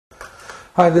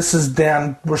Hi, this is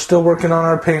Dan. We're still working on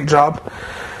our paint job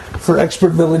for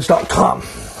ExpertVillage.com.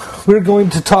 We're going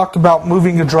to talk about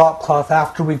moving a drop cloth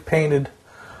after we've painted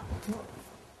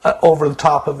over the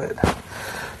top of it.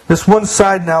 This one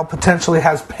side now potentially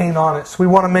has paint on it, so we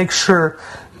want to make sure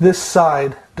this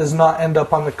side does not end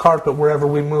up on the carpet wherever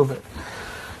we move it.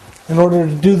 In order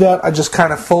to do that, I just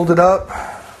kind of fold it up.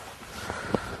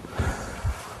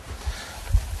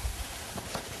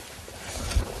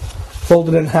 Fold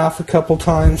it in half a couple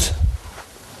times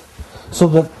so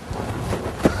that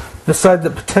the side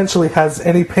that potentially has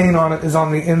any paint on it is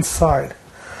on the inside.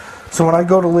 So when I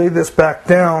go to lay this back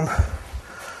down,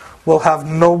 we'll have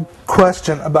no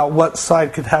question about what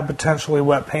side could have potentially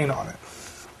wet paint on it.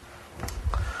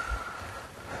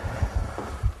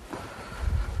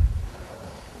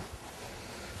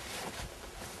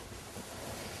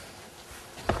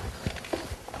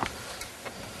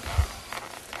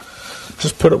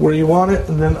 Just put it where you want it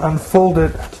and then unfold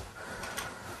it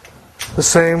the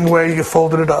same way you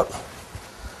folded it up.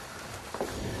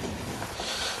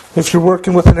 If you're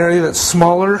working with an area that's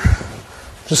smaller,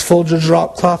 just fold your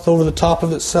drop cloth over the top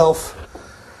of itself,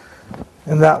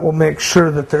 and that will make sure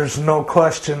that there's no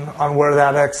question on where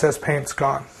that excess paint's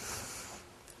gone.